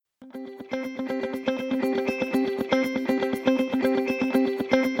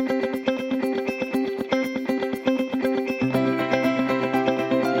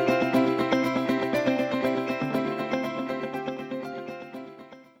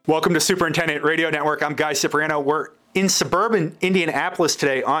Welcome to Superintendent Radio Network. I'm Guy Cipriano. We're in suburban Indianapolis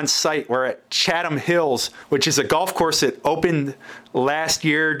today on site. We're at Chatham Hills, which is a golf course that opened last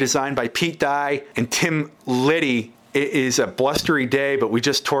year, designed by Pete Dye and Tim Liddy. It is a blustery day, but we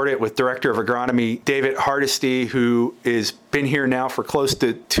just toured it with Director of Agronomy, David Hardesty, who has been here now for close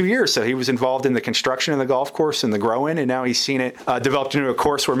to 2 years. So he was involved in the construction of the golf course and the grow-in, and now he's seen it developed into a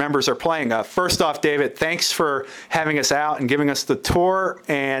course where members are playing. First off, David, thanks for having us out and giving us the tour.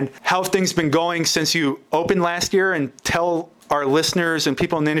 And how have things been going since you opened last year? And tell our listeners and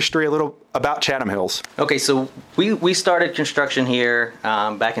people in the industry a little about Chatham Hills. Okay, so we started construction here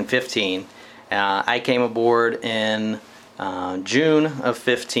back in 15. I came aboard in June of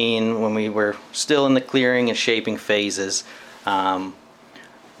 15 when we were still in the clearing and shaping phases. No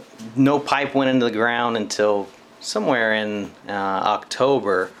pipe went into the ground until somewhere in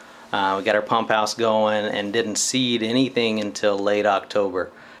October. We got our pump house going and didn't seed anything until late October.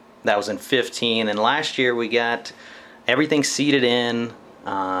 That was in 15, and last year we got everything seeded in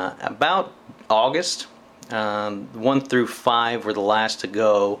about August. 1 through 5 were the last to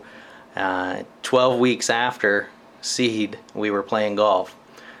go. 12 weeks after seed, we were playing golf,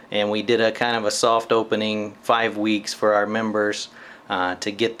 and we did a kind of a soft opening 5 weeks for our members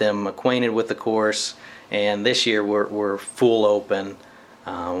to get them acquainted with the course. And this year we're full open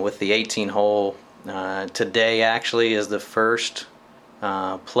with the 18 hole. Today actually is the first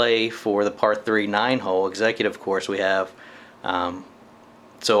play for the par 3 9-hole executive course we have.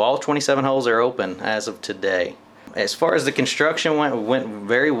 So all 27 holes are open as of today. As far as the construction went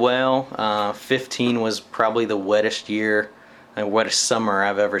very well. 15 was probably the wettest year and wettest summer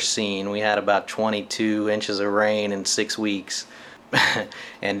I've ever seen. We had about 22 inches of rain in 6 weeks.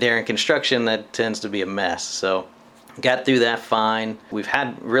 And during construction, that tends to be a mess. So got through that fine. We've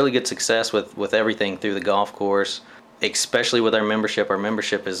had really good success with everything through the golf course, especially with our membership. Our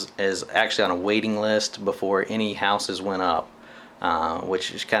membership is actually on a waiting list before any houses went up,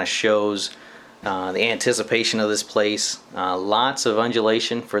 which kind of shows the anticipation of this place. Lots of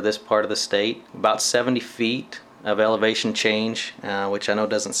undulation for this part of the state. About 70 feet of elevation change, which I know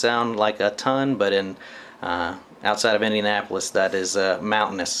doesn't sound like a ton, but in outside of Indianapolis, that is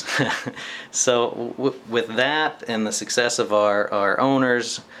mountainous. So with that and the success of our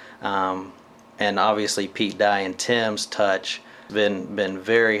owners, and obviously Pete Dye and Tim's touch, been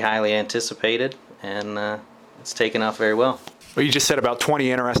very highly anticipated, and it's taken off very well. Well, you just said about 20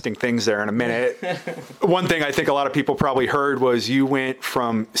 interesting things there in a minute. One thing I think a lot of people probably heard was you went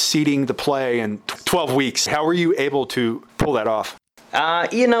from seeding the play in 12 weeks. How were you able to pull that off?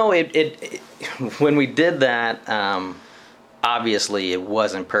 When we did that, obviously it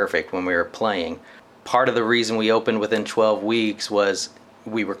wasn't perfect when we were playing. Part of the reason we opened within 12 weeks was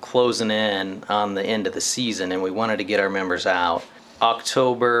we were closing in on the end of the season, and we wanted to get our members out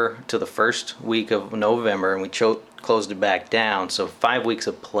October to the first week of November, and we closed it back down. So 5 weeks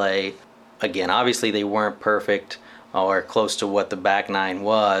of play. Again, obviously they weren't perfect or close to what the back nine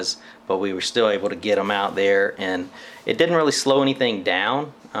was, but we were still able to get them out there, and it didn't really slow anything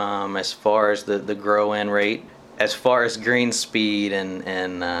down as far as the grow-in rate. As far as green speed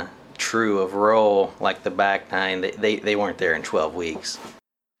and true of roll, like the back nine, they weren't there in 12 weeks.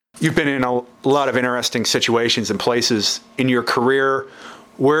 You've been in a lot of interesting situations and places in your career.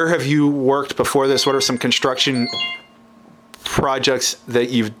 Where have you worked before this? What are some construction projects that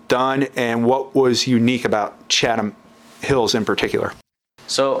you've done, and what was unique about Chatham Hills in particular?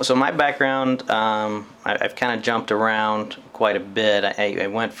 So my background, I've kind of jumped around quite a bit. I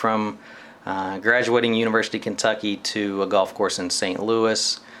went from graduating University of Kentucky to a golf course in St.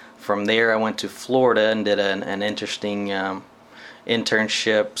 Louis. From there, I went to Florida and did an interesting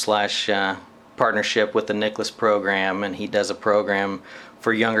internship / partnership with the Nicholas program, and he does a program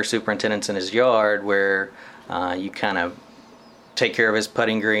for younger superintendents in his yard where you kind of take care of his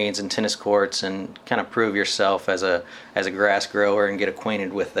putting greens and tennis courts and kind of prove yourself as a grass grower and get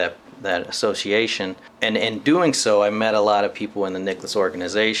acquainted with that association. And in doing so, I met a lot of people in the Nicholas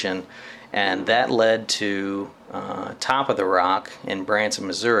organization, and that led to Top of the Rock in Branson,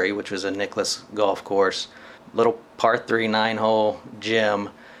 Missouri, which was a Nicholas golf course, little par 3 9-hole gym,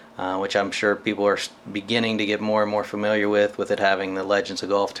 which I'm sure people are beginning to get more and more familiar with it having the Legends of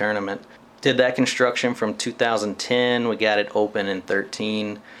Golf tournament. Did that construction from 2010. We got it open in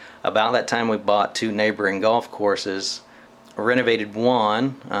 13. About that time, we bought 2 neighboring golf courses. Renovated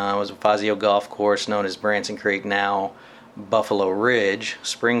one, was a Fazio golf course known as Branson Creek, now Buffalo Ridge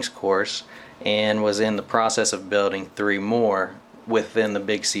Springs course, and was in the process of building 3 more within the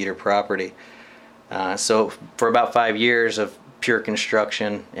Big Cedar property. So for about 5 years of pure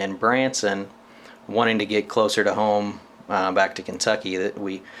construction in Branson, wanting to get closer to home back to Kentucky that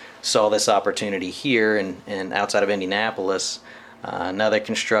we saw this opportunity here and outside of Indianapolis, another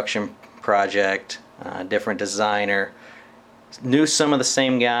construction project, different designer. Knew some of the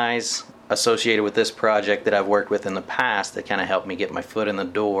same guys associated with this project that I've worked with in the past that kind of helped me get my foot in the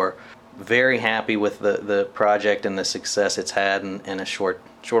door. Very happy with the project and the success it's had in a short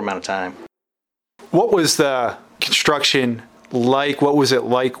amount of time. What was the construction like? What was it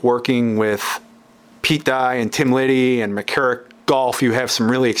like working with Pete Dye and Tim Liddy and McCarrick Golf? You have some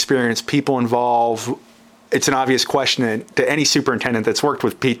really experienced people involved. It's an obvious question to any superintendent that's worked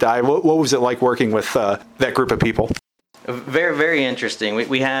with Pete Dye. What was it like working with that group of people? Very, very interesting.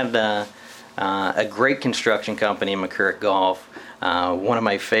 We had a great construction company in McCarrick Golf. One of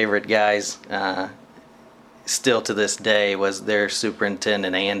my favorite guys still to this day was their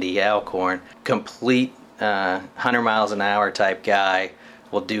superintendent, Andy Alcorn. Complete 100 miles an hour type guy,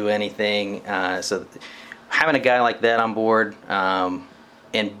 will do anything. So having a guy like that on board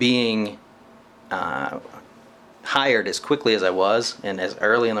and being hired as quickly as I was and as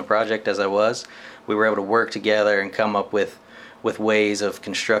early in the project as I was, we were able to work together and come up with ways of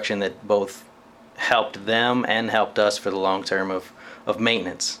construction that both helped them and helped us for the long term of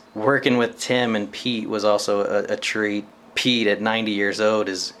maintenance. Working with Tim and Pete was also a treat. Pete at 90 years old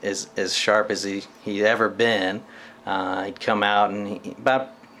is as sharp as he'd ever been. He'd come out and about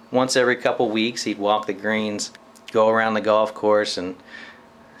once every couple weeks he'd walk the greens, go around the golf course, and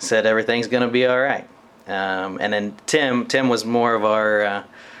said everything's going to be all right. And then Tim was more of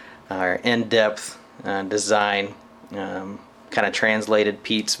our in-depth design, kind of translated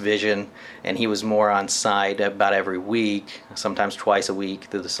Pete's vision, and he was more on site about every week, sometimes twice a week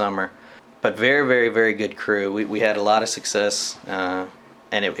through the summer. But very, very, very good crew. We had a lot of success, and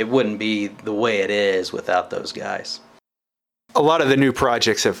it wouldn't be the way it is without those guys. A lot of the new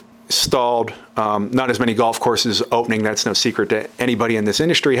projects have stalled. Not as many golf courses opening. That's no secret to anybody in this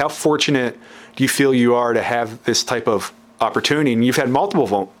industry. How fortunate do you feel you are to have this type of opportunity? And you've had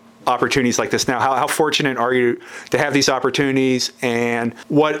multiple opportunities like this now. How fortunate are you to have these opportunities, and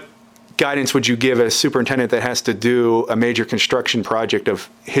what guidance would you give a superintendent that has to do a major construction project of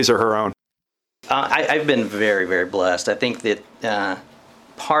his or her own? I've been very, very blessed. I think that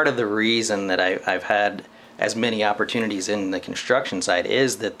part of the reason that I've had as many opportunities in the construction side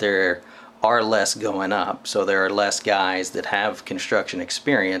is that there are less going up. So there are less guys that have construction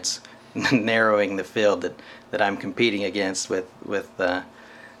experience, narrowing the field that I'm competing against with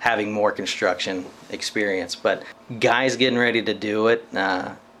having more construction experience. But guys getting ready to do it,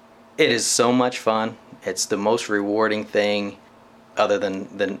 it is so much fun. It's the most rewarding thing other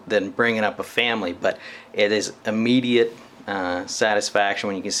than bringing up a family, but it is immediate satisfaction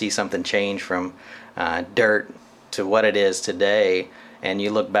when you can see something change from dirt to what it is today, and you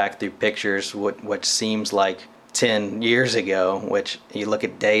look back through pictures what seems like 10 years ago, which you look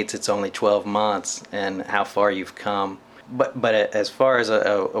at dates, it's only 12 months, and how far you've come. But as far as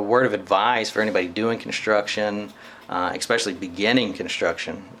a word of advice for anybody doing construction, especially beginning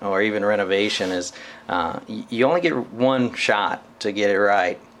construction or even renovation, is you only get one shot to get it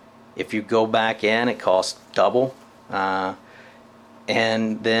right. If you go back in, it costs double,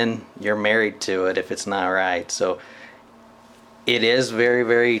 and then you're married to it if it's not right. So it is very,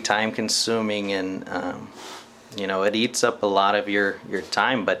 very time consuming, and it eats up a lot of your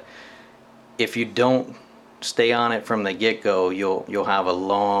time. But if you don't stay on it from the get-go, you'll have a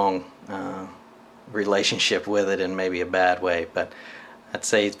long relationship with it in maybe a bad way. But I'd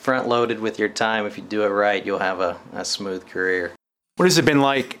say front-loaded with your time. If you do it right, you'll have a smooth career. What has it been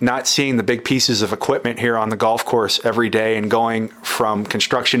like not seeing the big pieces of equipment here on the golf course every day and going from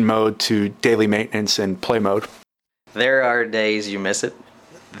construction mode to daily maintenance and play mode? There are days you miss it.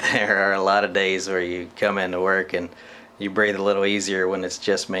 There are a lot of days where you come into work and you breathe a little easier when it's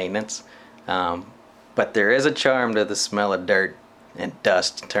just maintenance. But there is a charm to the smell of dirt and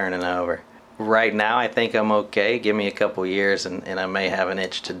dust turning over. Right now, I think I'm okay. Give me a couple years and I may have an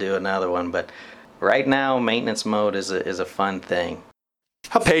itch to do another one. But right now, maintenance mode is a fun thing.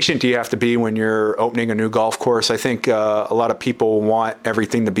 How patient do you have to be when you're opening a new golf course? I think a lot of people want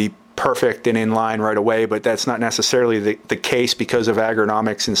everything to be perfect and in line right away, but that's not necessarily the case because of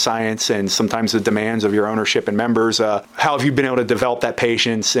agronomics and science and sometimes the demands of your ownership and members. How have you been able to develop that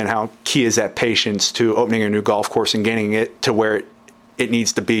patience, and how key is that patience to opening a new golf course and getting it to where it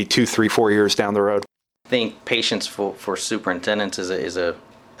needs to be 2, 3, 4 years down the road? I think patience for superintendents is a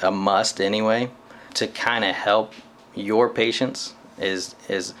must anyway. To kind of help your patience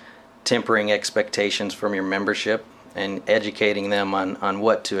is tempering expectations from your membership and educating them on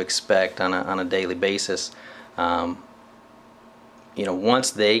what to expect on a daily basis.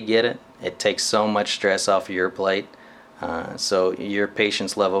 Once they get it, it takes so much stress off of your plate. So your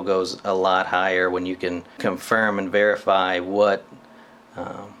patience level goes a lot higher when you can confirm and verify what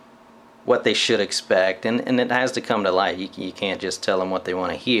they should expect, and it has to come to light. You can't just tell them what they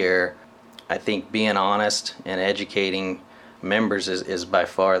want to hear. I think being honest and educating members is by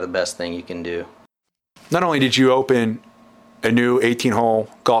far the best thing you can do. Not only did you open a new 18-hole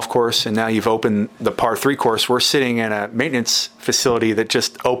golf course, and now you've opened the par 3 course. We're sitting in a maintenance facility that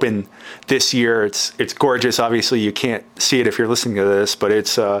just opened this year. It's gorgeous. Obviously, you can't see it if you're listening to this, but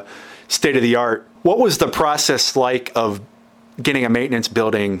it's state of the art. What was the process like of getting a maintenance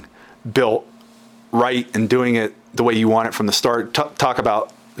building built right and doing it the way you want it from the start? Talk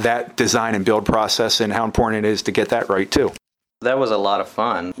about that design and build process and how important it is to get that right too. That was a lot of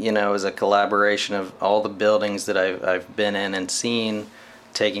fun. It was a collaboration of all the buildings that I've been in and seen,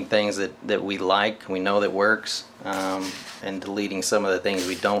 taking things that we like, we know that works, and deleting some of the things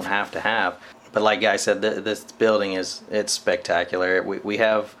we don't have to have. But like Guy said, this building it's spectacular. We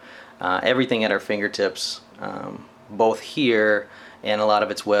have everything at our fingertips, both here and a lot of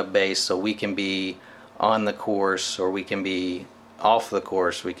it's web-based, so we can be on the course or we can be off the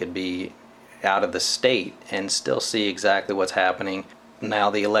course. We could be out of the state and still see exactly what's happening. Now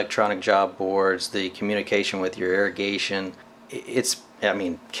the electronic job boards, the communication with your irrigation,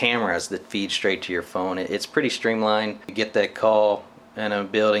 cameras that feed straight to your phone. It's pretty streamlined. You get that call in a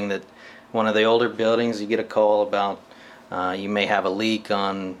building one of the older buildings, you get a call about you may have a leak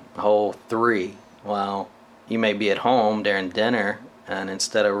on hole 3. Well, you may be at home during dinner, and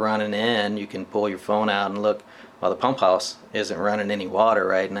instead of running in, you can pull your phone out and look. Well, the pump house isn't running any water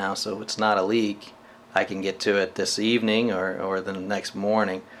right now, so it's not a leak. I can get to it this evening or the next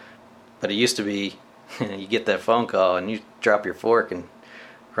morning. But it used to be, you get that phone call and you drop your fork and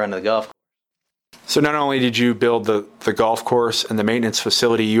run to the golf course. So not only did you build the golf course and the maintenance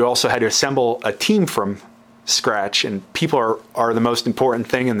facility, you also had to assemble a team from scratch, and people are the most important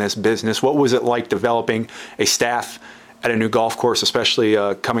thing in this business. What was it like developing a staff at a new golf course, especially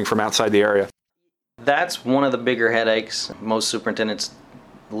coming from outside the area? That's one of the bigger headaches. Most superintendents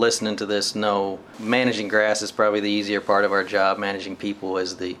listening to this know managing grass is probably the easier part of our job. Managing people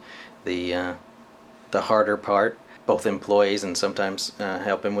is the harder part, both employees and sometimes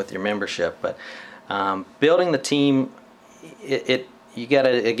helping with your membership. But building the team, you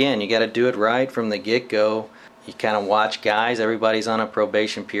gotta do it right from the get-go. You kind of watch guys. Everybody's on a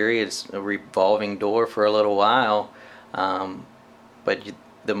probation period. It's a revolving door for a little while, but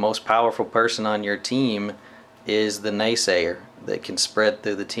the most powerful person on your team is the naysayer that can spread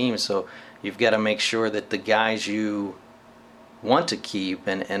through the team. So you've got to make sure that the guys you want to keep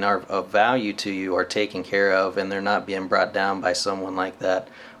and are of value to you are taken care of, and they're not being brought down by someone like that.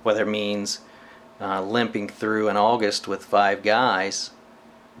 Whether it means limping through in August with 5 guys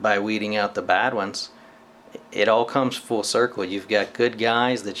by weeding out the bad ones, it all comes full circle. You've got good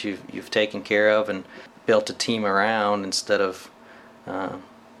guys that you've taken care of and built a team around instead of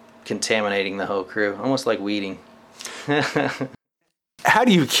contaminating the whole crew, almost like weeding. How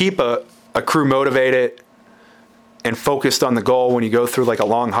do you keep a crew motivated and focused on the goal when you go through like a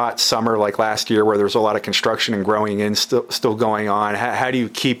long, hot summer like last year where there's a lot of construction and growing in still going on? How do you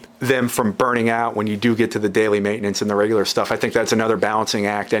keep them from burning out when you do get to the daily maintenance and the regular stuff? I think that's another balancing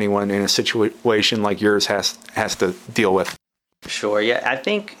act anyone in a situation like yours has to deal with. Sure, yeah. I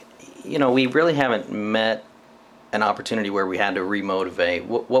think, we really haven't met an opportunity where we had to remotivate.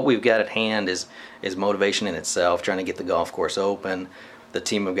 What we've got at hand is motivation in itself, trying to get the golf course open, the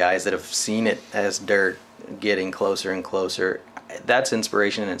team of guys that have seen it as dirt getting closer and closer. That's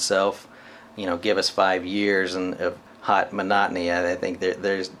inspiration in itself. Give us 5 years of hot monotony. I think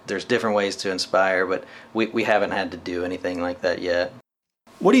there's different ways to inspire, but we haven't had to do anything like that yet.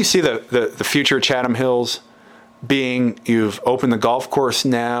 What do you see the future of Chatham Hills being? You've opened the golf course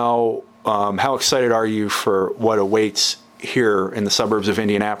now. How excited are you for what awaits here in the suburbs of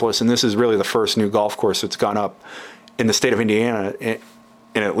Indianapolis? And this is really the first new golf course that's gone up in the state of Indiana in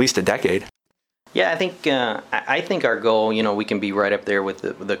at least a decade. Yeah, I think our goal, we can be right up there with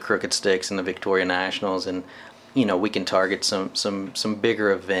the Crooked Sticks and the Victoria Nationals, and we can target some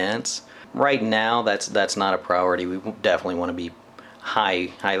bigger events. Right now, that's not a priority. We definitely want to be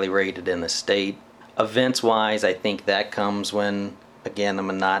highly rated in the state. Events wise, I think that comes when, again, the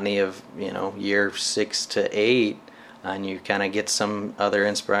monotony of year 6 to 8, and you kind of get some other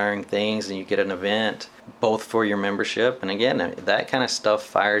inspiring things, and you get an event both for your membership, and again, that kind of stuff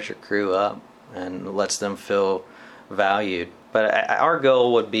fires your crew up and lets them feel valued. But our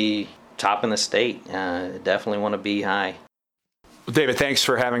goal would be top in the state. Definitely want to be high. David, thanks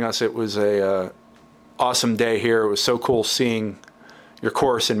for having us. It was a awesome day here. It was so cool seeing your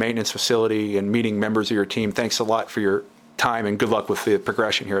course and maintenance facility and meeting members of your team. Thanks a lot for your time and good luck with the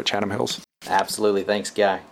progression here at Chatham Hills. Absolutely. Thanks, Guy.